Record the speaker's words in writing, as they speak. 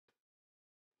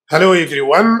Hello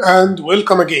everyone and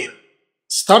welcome again.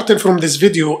 Starting from this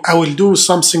video, I will do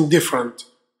something different.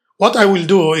 What I will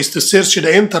do is to search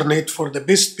the internet for the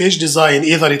best page design,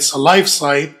 either it's a live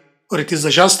site or it is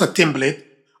just a template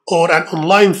or an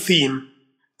online theme,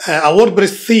 a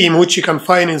WordPress theme which you can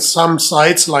find in some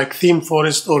sites like Theme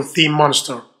Forest or Theme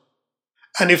Monster.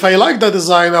 And if I like the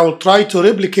design, I will try to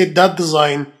replicate that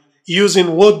design using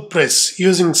WordPress,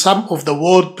 using some of the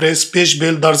WordPress page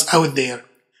builders out there.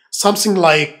 Something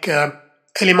like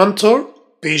Elementor,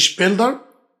 Page Builder,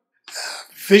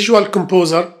 Visual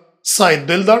Composer, Site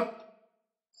Builder,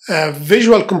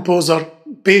 Visual Composer,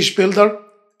 Page Builder,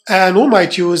 and we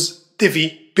might use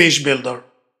Divi, Page Builder.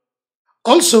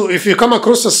 Also, if you come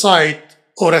across a site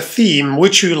or a theme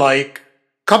which you like,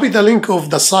 copy the link of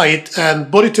the site and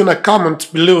put it in a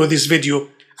comment below this video,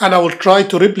 and I will try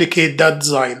to replicate that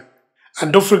design.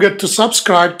 And don't forget to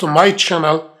subscribe to my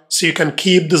channel so you can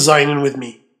keep designing with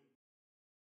me.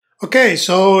 Okay,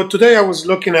 so today I was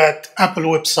looking at Apple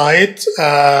website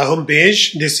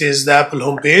homepage. This is the Apple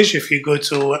homepage. If you go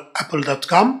to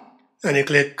apple.com and you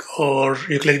click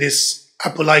this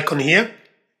Apple icon here,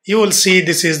 you will see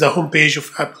this is the homepage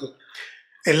of Apple.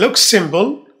 It looks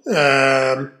simple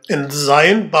in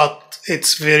design, but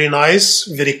it's very nice,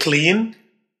 very clean,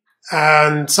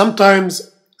 and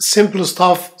sometimes simple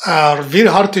stuff are very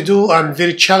hard to do and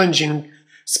very challenging,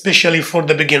 especially for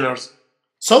the beginners.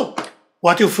 So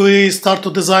what if we start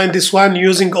to design this one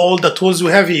using all the tools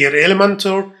we have here: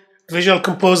 Elementor, Visual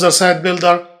Composer, Site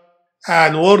Builder,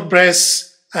 and WordPress,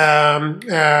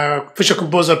 Visual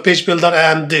Composer, Page Builder,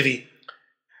 and Divi.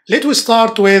 Let us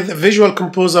start with Visual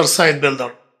Composer, Site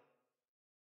Builder.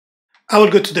 I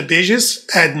will go to the pages,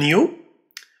 add new.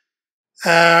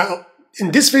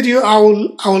 In this video, I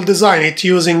will design it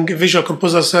using Visual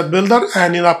Composer, Site Builder,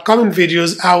 and in upcoming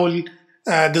videos, I will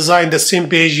design the same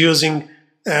page using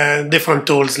different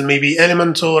tools, maybe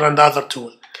Elementor and other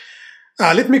tool.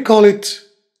 Let me call it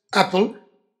Apple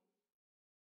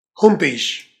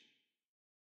homepage.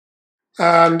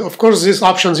 And of course, these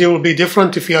options here will be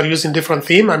different if you are using different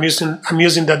theme. I'm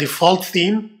using the default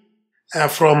theme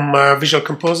from Visual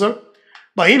Composer.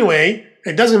 But anyway,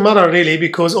 it doesn't matter really,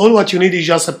 because all what you need is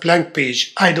just a blank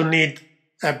page. I don't need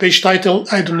a page title,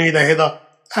 I don't need a header,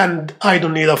 and I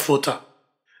don't need a footer.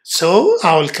 So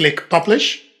I will click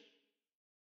Publish.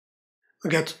 I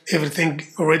get everything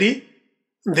ready.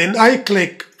 Then I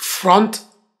click Front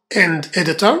End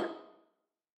Editor.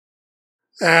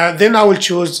 Then I will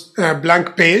choose a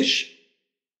blank page.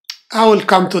 I will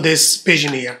come to this page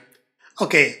in here.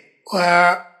 Okay,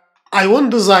 I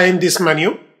won't design this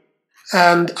menu,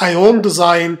 and I won't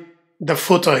design the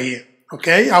footer here.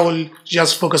 Okay, I will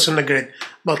just focus on the grid.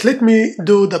 But let me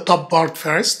do the top bar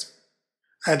first.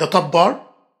 The top bar,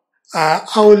 I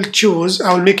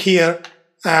will make here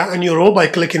a new row by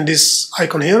clicking this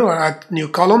icon here, or add new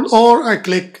column, or I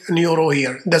click a new row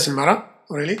here. It doesn't matter,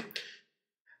 really.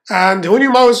 And when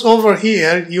you mouse over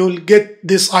here, you'll get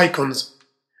these icons.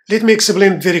 Let me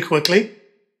explain very quickly.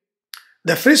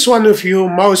 The first one, if you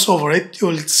mouse over it,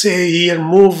 you'll say here,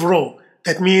 Move Row.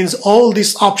 That means all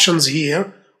these options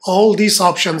here, all these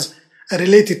options are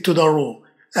related to the row.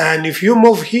 And if you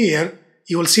move here,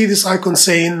 you will see this icon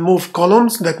saying Move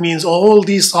Columns. That means all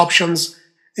these options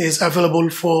is available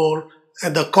for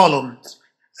the columns.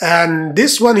 And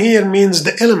this one here means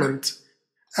the element.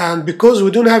 And because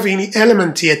we don't have any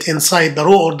element yet inside the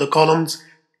row or the columns,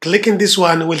 clicking this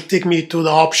one will take me to the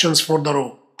options for the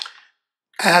row.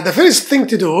 The first thing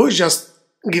to do is just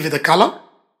give it a color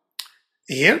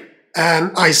here,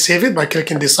 and I save it by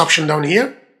clicking this option down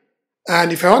here.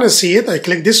 And if I want to see it, I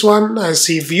click this one, I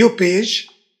see View Page.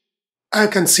 I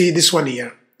can see this one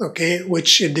here, okay,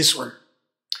 which is this one.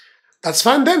 That's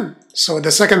fine then. So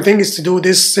the second thing is to do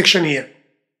this section here.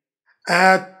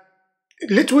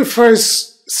 Let me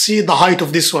first see the height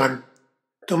of this one.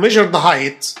 To measure the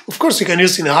height, of course you can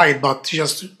use any height, but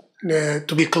just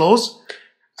to be close,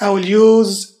 I will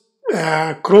use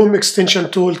a Chrome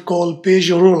extension tool called Page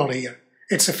Ruler here.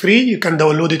 It's free, you can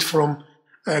download it from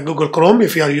Google Chrome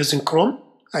if you are using Chrome.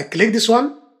 I click this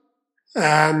one,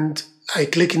 and I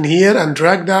click in here and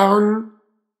drag down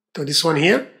to this one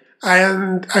here.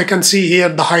 And I can see here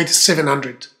the height is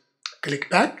 700.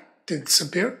 Click back to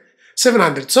disappear.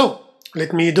 700. So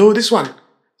let me do this one.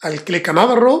 I'll click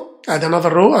another row, add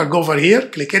another row. I'll go over here,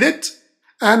 click Edit,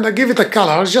 and I give it a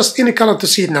color, just any color to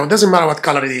see it now. It doesn't matter what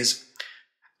color it is.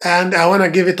 And I want to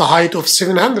give it a height of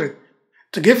 700.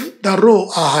 To give the row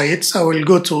a height, I will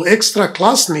go to Extra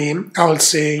Class Name. I will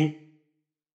say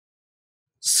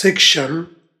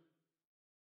Section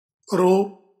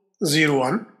Row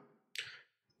 01.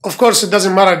 Of course, it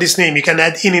doesn't matter this name. You can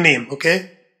add any name,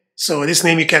 okay? So this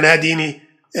name you can add any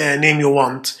name you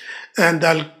want. And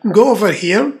I'll go over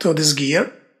here to this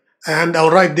gear and I'll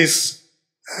write this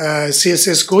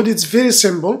CSS code. It's very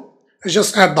simple. I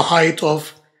just add the height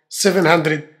of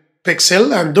 700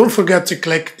 pixel and don't forget to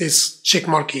click this check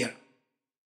mark here.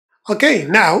 Okay,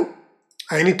 now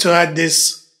I need to add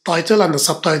this title and the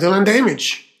subtitle and the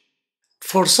image.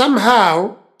 For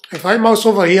somehow, if I mouse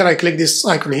over here, I click this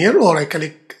icon here, or I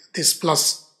click this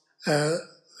plus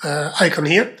icon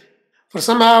here. For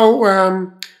somehow,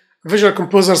 Visual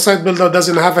Composer Site Builder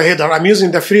doesn't have a header. I'm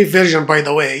using the free version, by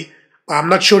the way. I'm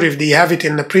not sure if they have it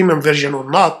in the premium version or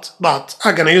not, but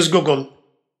I'm gonna use Google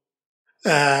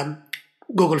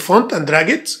font and drag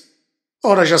it,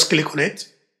 or I just click on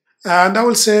it, and I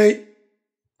will say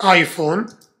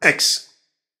iPhone X.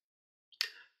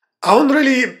 I won't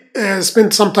really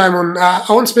spend some time on, I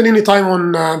won't spend any time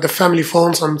on the family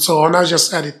fonts and so on. I'll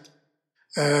just add it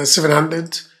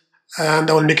 700 and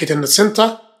I will make it in the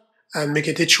center and make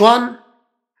it H1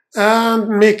 and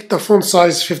make the font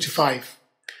size 55.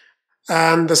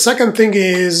 And the second thing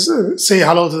is say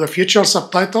hello to the future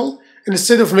subtitle. And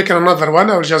instead of making another one,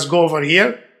 I will just go over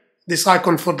here, this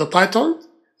icon for the title.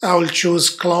 I will choose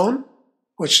clone,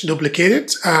 which duplicate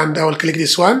it, and I will click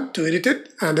this one to edit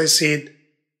it. And I said,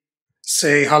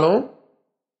 say hello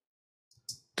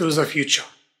to the future.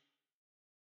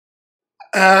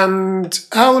 And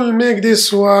I will make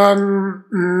this one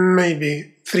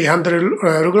maybe 300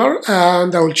 regular,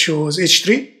 and I will choose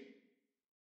H3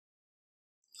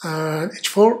 and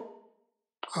H4.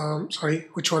 Sorry,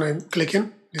 which one I'm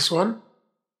clicking? This one.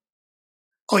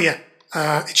 Oh yeah,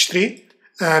 H3.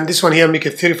 And this one here, make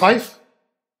it 35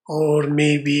 or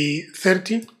maybe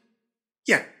 30.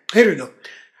 Yeah, here we go.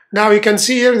 Now you can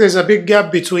see here there's a big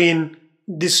gap between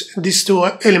these two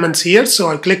elements here. So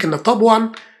I'll click on the top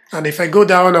one, and if I go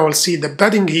down, I will see the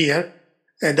padding here.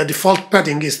 The default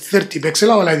padding is 30 pixels.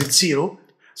 I will add it 0,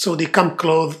 so they come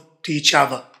close to each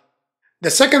other. The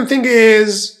second thing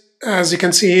is, as you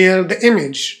can see here, the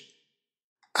image.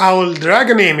 I will drag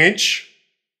an image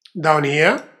down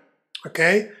here,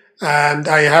 okay, and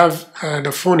I have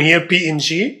the phone here,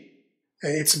 PNG.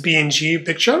 It's a PNG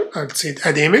picture. I'll say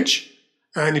add image.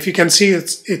 And if you can see,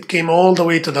 it came all the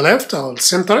way to the left. I'll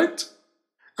center it.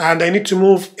 And I need to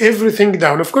move everything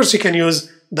down. Of course, you can use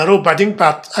the row padding,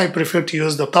 but I prefer to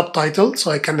use the top title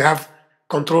so I can have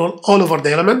control all over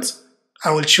the elements.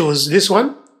 I will choose this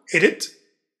one, edit.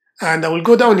 And I will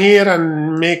go down here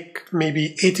and make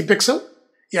maybe 80 pixel.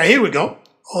 Yeah, here we go.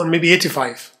 Or maybe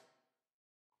 85.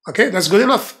 Okay, that's good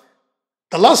enough.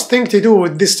 The last thing to do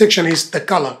with this section is the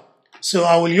color. So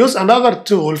I will use another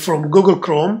tool from Google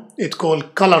Chrome. It's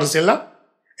called Colorzilla.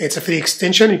 It's a free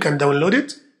extension. You can download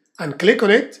it and click on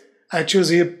it. I choose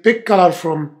here pick color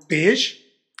from page,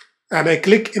 and I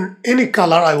click in any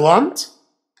color I want.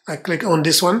 I click on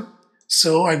this one.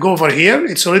 So I go over here.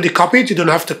 It's already copied. You don't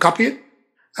have to copy it.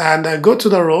 And I go to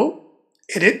the row,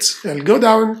 edit. I'll go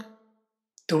down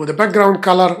to the background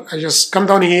color. I just come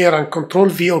down here and Control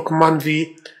V or Command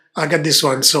V. I get this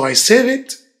one. So I save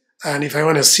it. And if I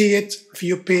want to see it,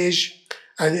 view page,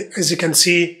 and as you can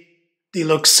see, they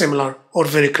look similar or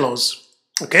very close.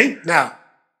 Okay, now,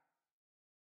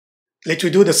 let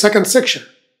me do the second section.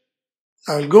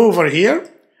 I will go over here,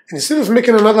 and instead of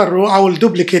making another row, I will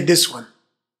duplicate this one.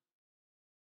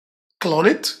 Clone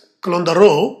it, clone the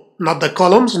row, not the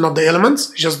columns, not the elements,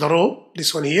 just the row,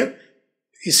 this one here.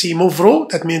 You see move row,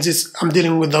 that means I'm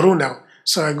dealing with the row now.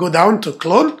 So I go down to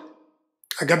clone,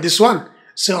 I got this one.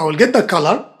 So I will get the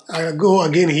color. I go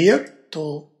again here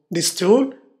to this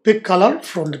tool, pick color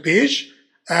from the page,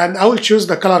 and I will choose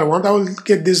the color I want. I will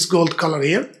get this gold color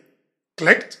here.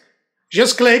 Clicked.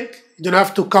 Just click. You don't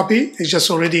have to copy. It's just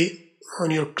already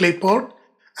on your clipboard.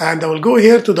 And I will go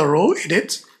here to the row,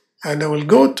 edit, and I will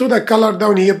go to the color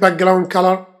down here, background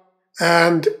color,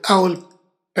 and I will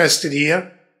paste it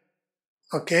here.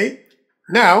 Okay.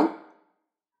 Now,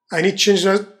 I need to change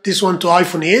this one to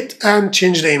iPhone 8 and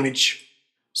change the image.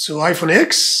 So iPhone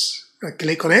X, I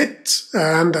click on it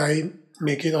and I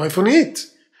make it iPhone 8.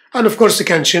 And of course you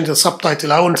can change the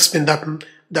subtitle. I won't spend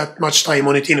that much time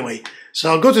on it anyway. So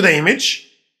I'll go to the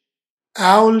image.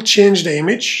 I'll change the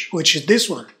image, which is this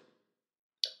one.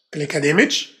 Click add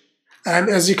image. And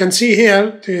as you can see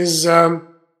here, is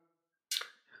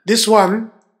this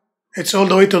one. It's all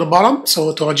the way to the bottom.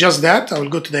 So to adjust that, I will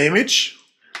go to the image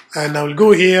and I will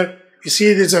go here. You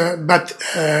see there's a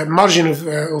margin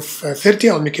of 30,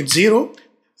 I'll make it 0.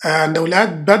 And I will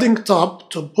add padding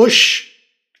top to push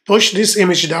this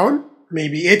image down,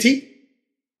 maybe 80,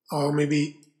 or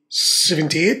maybe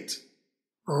 78,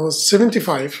 or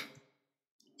 75.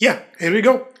 Yeah, here we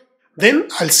go. Then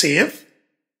I'll save.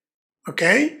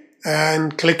 Okay,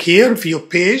 and click here, view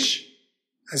page.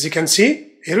 As you can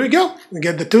see, here we go. We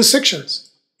get the two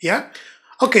sections. Yeah.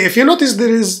 Okay, if you notice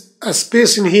there is a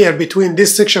space in here between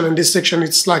this section and this section,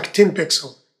 it's like 10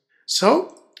 pixels.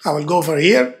 So I will go over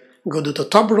here, go to the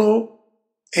top row,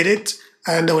 edit,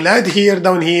 and I will add here,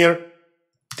 down here,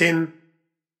 10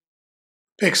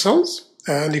 pixels.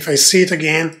 And if I see it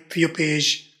again, view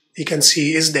page, you can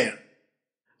see is there.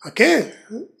 Okay,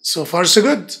 so far so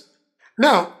good.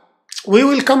 Now, we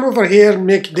will come over here,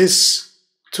 make this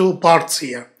two parts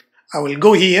here. I will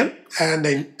go here and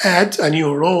then add a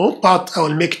new row, but I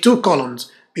will make two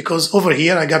columns because over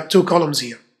here I got two columns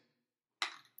here.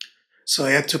 So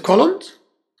I add two columns,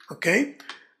 okay,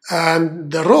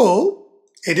 and the row,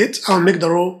 edit, I'll make the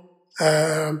row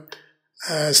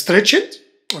stretch it,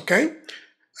 okay,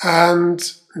 and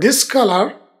this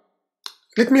color,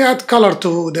 let me add color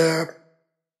to the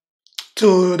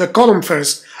column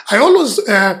first. I always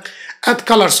add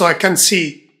color so I can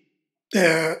see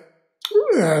the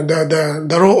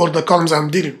row or the columns I'm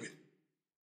dealing with.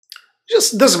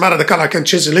 Just doesn't matter the color, I can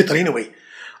change it later anyway.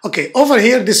 Okay, over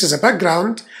here, this is a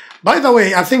background. By the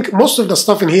way, I think most of the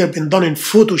stuff in here been done in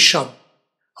Photoshop.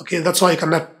 Okay, that's why you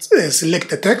cannot select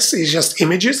the text. It's just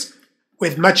images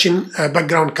with matching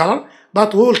background color.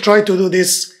 But we'll try to do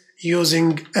this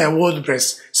using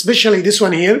WordPress. Especially this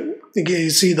one here. You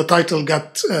see the title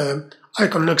got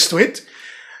icon next to it.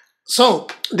 So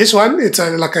this one, it's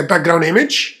like a background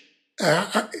image.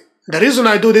 The reason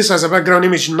I do this as a background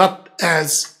image, not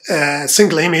as a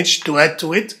single image to add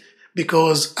to it,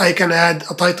 because I can add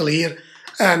a title here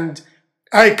and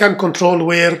I can control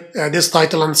where this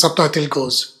title and subtitle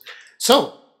goes.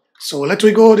 So let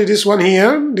me go to this one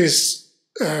here, this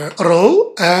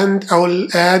row, and I will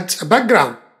add a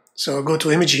background. So I'll go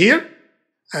to image here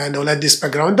and I'll add this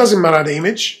background. Doesn't matter the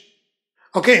image.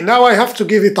 Okay, now I have to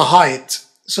give it a height.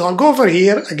 So I'll go over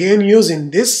here again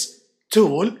using this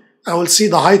tool. I will see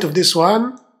the height of this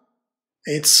one.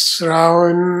 It's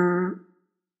around,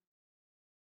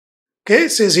 okay, it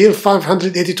says here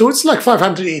 582. It's like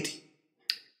 580.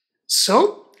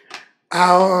 So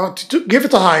to give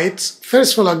it a height,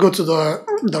 first of all, I go to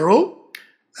the row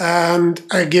and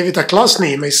I give it a class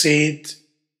name. I said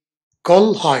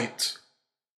call height.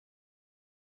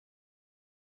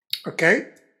 Okay,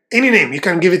 any name, you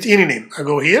can give it any name. I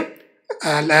go here,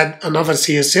 I'll add another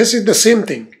CSS. It's the same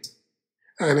thing.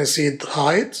 And I said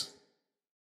height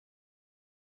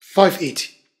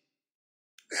 580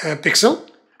 pixel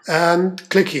and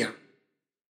click here.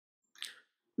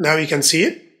 Now you can see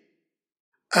it.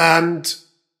 And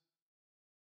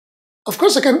of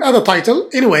course I can add a title.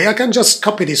 Anyway, I can just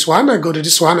copy this one. I go to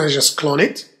this one, I just clone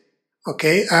it.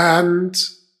 Okay, and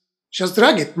just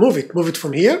drag it, move it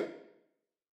from here.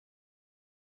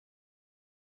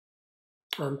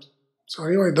 I'm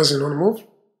sorry, why it doesn't want to move?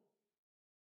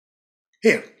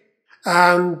 Here.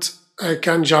 And I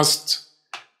can just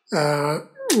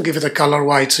give it a color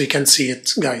white so you can see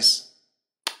it, guys.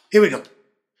 Here we go.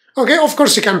 Okay, of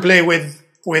course you can play with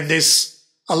this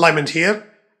alignment here.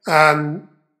 And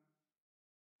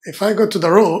if I go to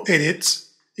the row edit,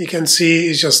 you can see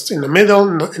it's just in the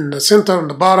middle, in the center, in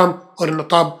the bottom, or in the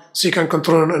top, so you can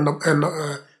control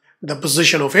the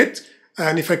position of it.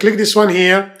 And if I click this one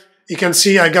here, you can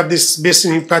see I got this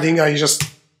spacing padding. I just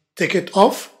take it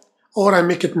off, or I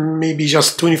make it maybe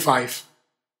just 25.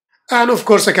 And of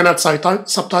course I can add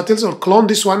subtitles or clone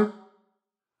this one,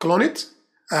 clone it,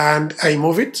 and I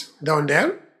move it down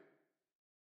there.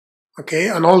 Okay,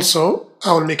 and also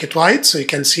I will make it white so you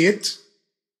can see it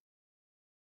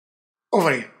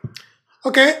over here.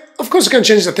 Okay, of course you can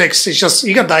change the text, it's just,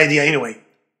 you got the idea anyway.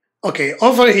 Okay,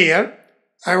 over here,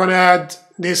 I want to add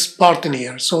this part in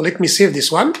here. So let me save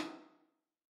this one.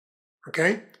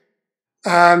 Okay,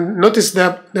 and notice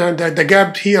that the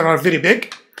gap here are very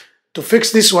big. To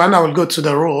fix this one, I will go to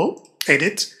the row,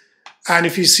 edit, and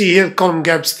if you see here, column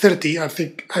gaps 30, I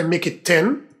think I make it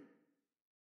 10.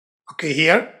 Okay,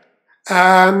 here.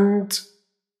 And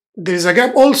there is a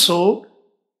gap also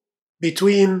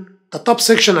between the top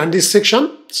section and this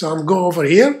section. So I'll go over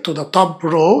here to the top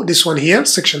row, this one here,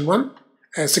 section 1,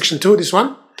 section 2, this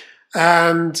one.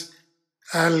 And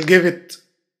I'll give it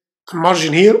a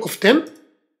margin here of 10.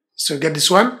 So get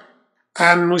this one.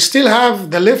 And we still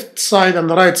have the left side and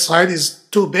the right side is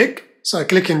too big. So I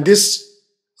click in this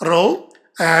row.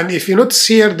 And if you notice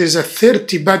here, there's a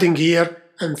 30 padding here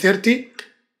and 30.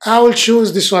 I will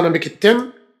choose this one and make it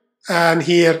 10. And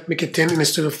here, make it 10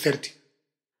 instead of 30.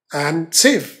 And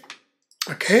save.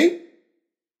 Okay.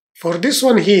 For this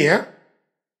one here,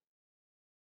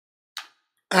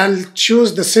 I'll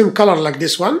choose the same color like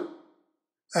this one.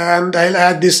 And I'll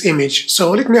add this image.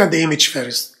 So let me add the image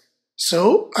first.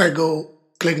 So I go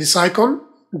click this icon,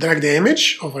 drag the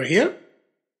image over here,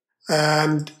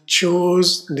 and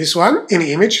choose this one,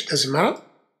 any image, doesn't matter.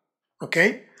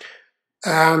 Okay,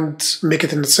 and make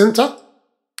it in the center.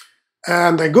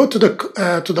 And I go to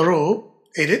the row,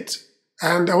 edit,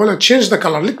 and I want to change the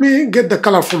color. Let me get the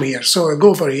color from here. So I go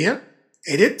over here,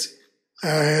 edit,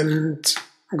 and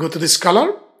go to this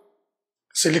color,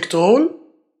 select all,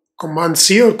 Command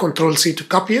C or Control C to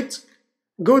copy it.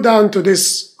 Go down to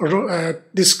this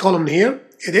column here,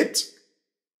 edit,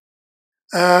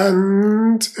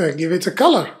 and give it a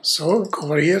color. So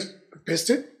over here, paste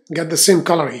it, get the same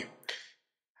color here.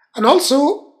 And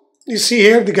also, you see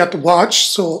here they got watch.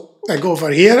 So I go over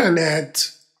here and add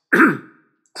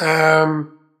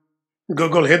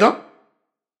Google header.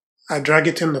 I drag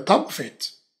it in the top of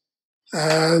it,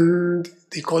 and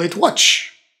they call it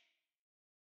watch.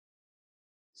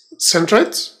 Center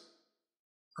it.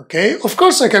 Okay, of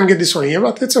course I can get this one here,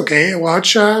 but it's okay.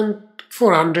 Watch and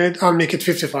 400, I'll make it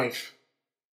 55.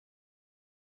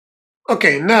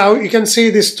 Okay, now you can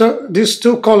see these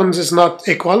two columns is not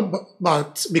equal,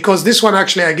 but because this one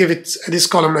actually I give it, this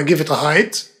column I give it a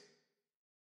height.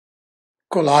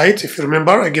 Call height, if you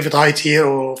remember, I give it height here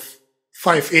of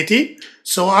 580.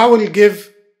 So I will give,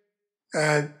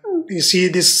 you see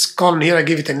this column here, I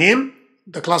give it a name,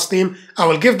 the class name. I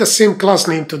will give the same class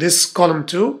name to this column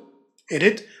too,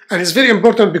 edit. And it's very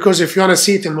important because if you want to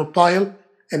see it in mobile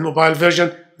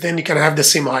version, then you can have the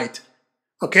same height.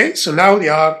 Okay, so now they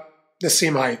are the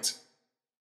same height.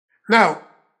 Now,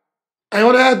 I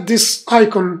want to add this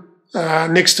icon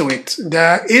next to it.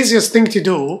 The easiest thing to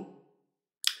do,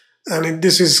 and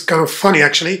this is kind of funny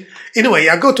actually. Anyway,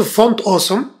 I go to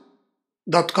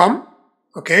fontawesome.com,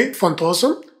 okay,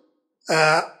 fontawesome,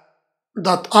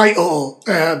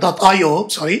 .io,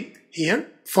 sorry, here,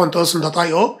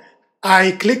 fontawesome.io.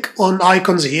 I click on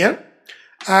icons here,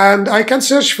 and I can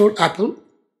search for Apple.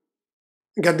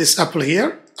 Get this Apple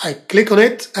here. I click on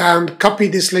it and copy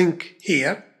this link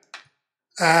here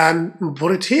and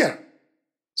put it here.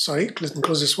 Sorry, let me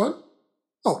close this one.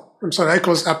 Oh, I'm sorry, I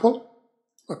closed Apple.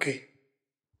 Okay,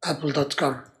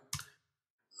 apple.com.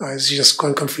 It's just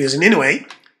quite confusing. Anyway,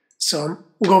 so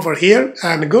go over here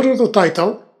and go to the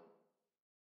title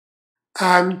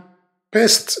and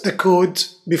paste the code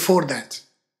before that,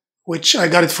 which I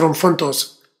got it from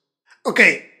Fontawesome.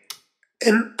 Okay,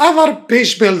 in other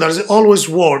page builders it always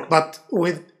work, but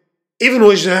with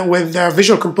the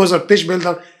Visual Composer page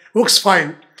builder works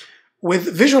fine.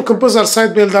 With Visual Composer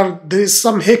site builder there is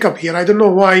some hiccup here. I don't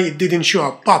know why it didn't show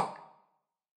up, but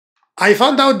I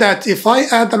found out that if I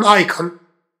add an icon,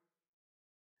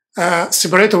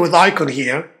 separator with icon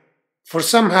here, for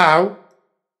somehow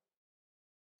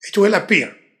it will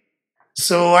appear.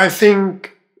 So I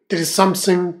think there is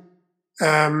something,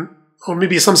 or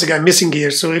maybe something I'm missing here.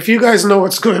 So if you guys know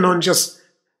what's going on, just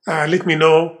let me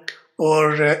know.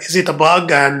 Or is it a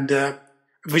bug and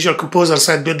Visual Composer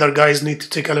site builder guys need to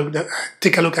take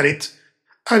a look at it?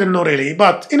 I don't know really,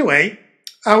 but anyway,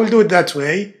 I will do it that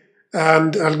way.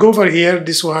 And I'll go over here.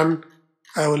 This one,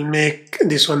 I will make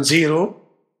this one 0,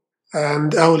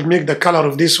 and I will make the color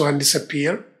of this one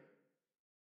disappear.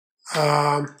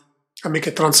 I make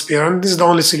it transparent. This is the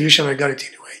only solution. I got it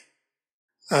anyway.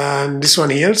 And this one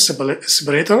here,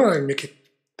 separator, I make it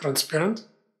transparent.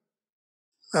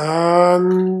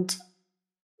 And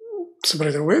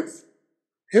separator width.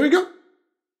 Here we go.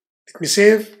 Let me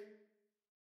save.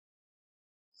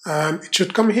 And it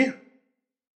should come here.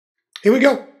 Here we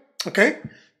go. Okay.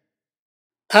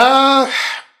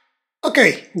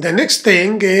 Okay. The next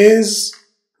thing is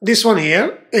this one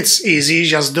here. It's easy.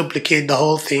 Just duplicate the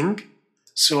whole thing.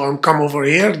 So I'll come over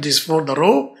here. This for the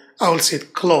row. I will say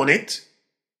clone it.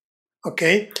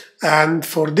 Okay. And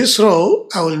for this row,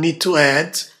 I will need to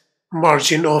add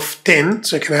margin of 10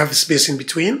 so I can have a space in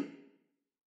between.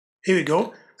 Here we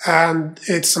go. And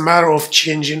it's a matter of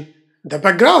changing the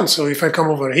background. So if I come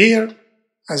over here,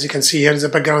 as you can see here is the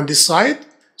background this side.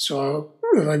 So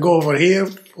if I go over here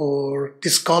for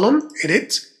this column,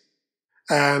 edit,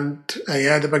 and I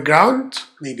add the background,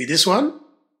 maybe this one.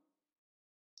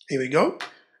 Here we go.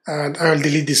 And I'll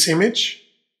delete this image,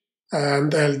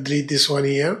 and I'll delete this one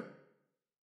here.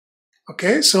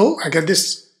 Okay, so I get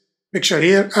this picture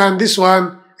here, and this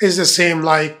one is the same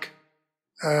like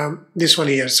this one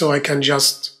here. So I can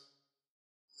just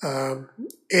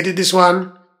edit this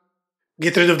one,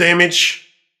 get rid of the image,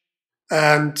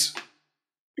 and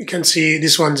you can see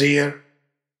this one's here.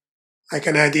 I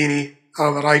can add any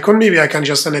other icon. Maybe I can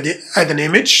just add an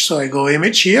image. So I go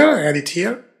image here, I add it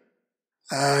here,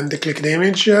 and I click the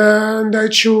image, and I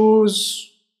choose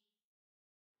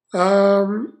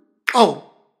oh,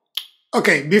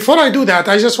 Okay, before I do that,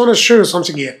 I just want to show you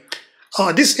something here.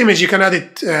 This image, you can add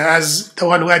it as the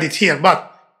one we added here, but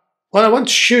what I want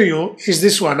to show you is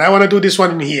this one. I want to do this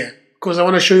one in here because I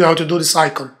want to show you how to do this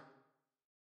icon.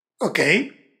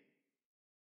 Okay.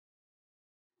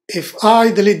 If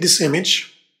I delete this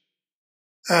image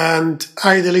and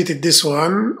I deleted this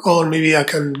one, or maybe I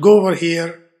can go over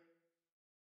here.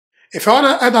 If I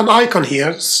want to add an icon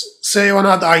here, say I want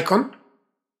to add icon,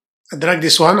 I drag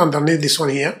this one underneath this one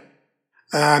here,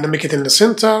 and I make it in the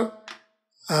center.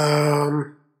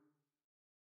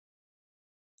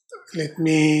 Let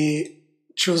me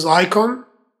choose icon.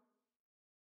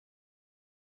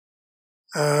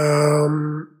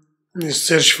 Let's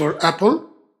search for Apple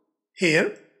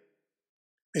here,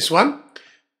 this one.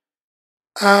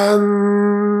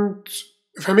 And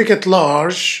if I make it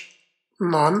large,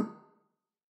 none.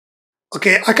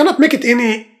 Okay, I cannot make it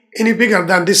any bigger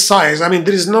than this size. I mean,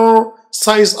 there is no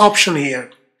size option here.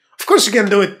 Of course, you can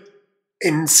do it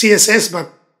in CSS,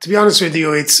 but to be honest with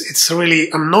you, it's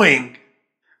really annoying.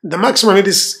 The maximum it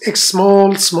is X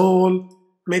small, small,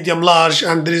 medium, large,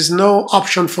 and there is no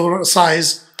option for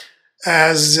size,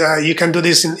 as you can do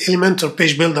this in Elementor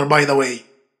page builder, by the way.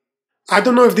 I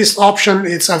don't know if this option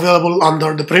is available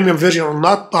under the premium version or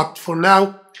not, but for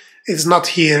now it's not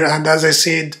here, and as I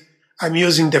said, I'm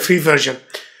using the free version.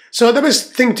 So the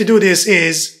best thing to do this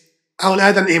is I will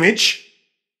add an image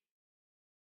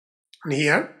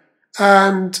here,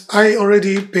 and I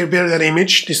already prepared an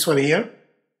image, this one here.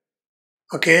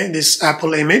 Okay, this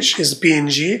Apple image is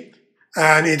PNG,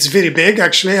 and it's very big.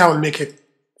 Actually, I will make it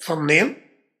thumbnail.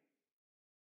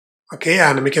 Okay,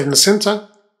 and I make it in the center.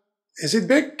 Is it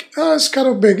big? It's kind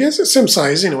of big. It's the same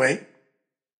size anyway.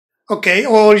 Okay,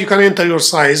 or you can enter your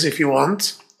size if you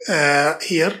want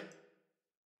here,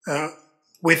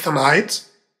 width and height.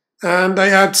 And I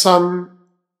add some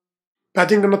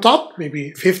padding on the top,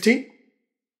 maybe 50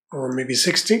 or maybe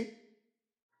 60.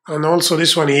 And also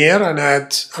this one here, and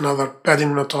add another padding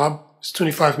on the top. It's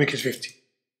 25, make it 50.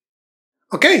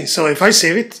 Okay, so if I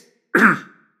save it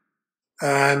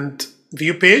and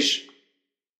view page,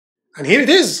 and here it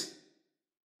is.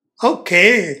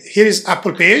 Okay, here is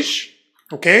Apple page.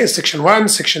 Okay, section 1,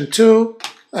 section 2,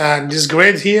 and this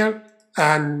grid here,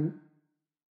 and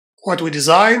what we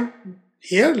design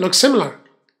here looks similar.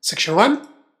 Section 1,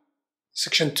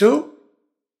 section 2,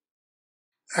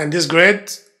 and this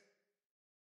grid.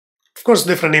 Of course,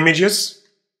 different images,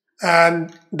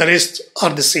 and the rest are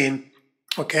the same.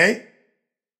 Okay.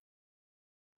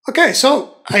 Okay,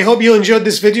 so I hope you enjoyed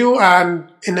this video, and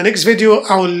in the next video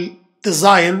I will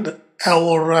design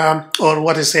or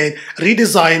what I say,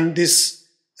 redesign this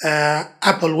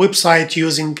Apple website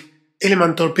using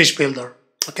Elementor Page Builder.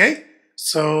 Okay,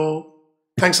 so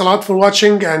thanks a lot for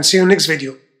watching, and see you next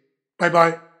video. Bye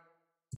bye.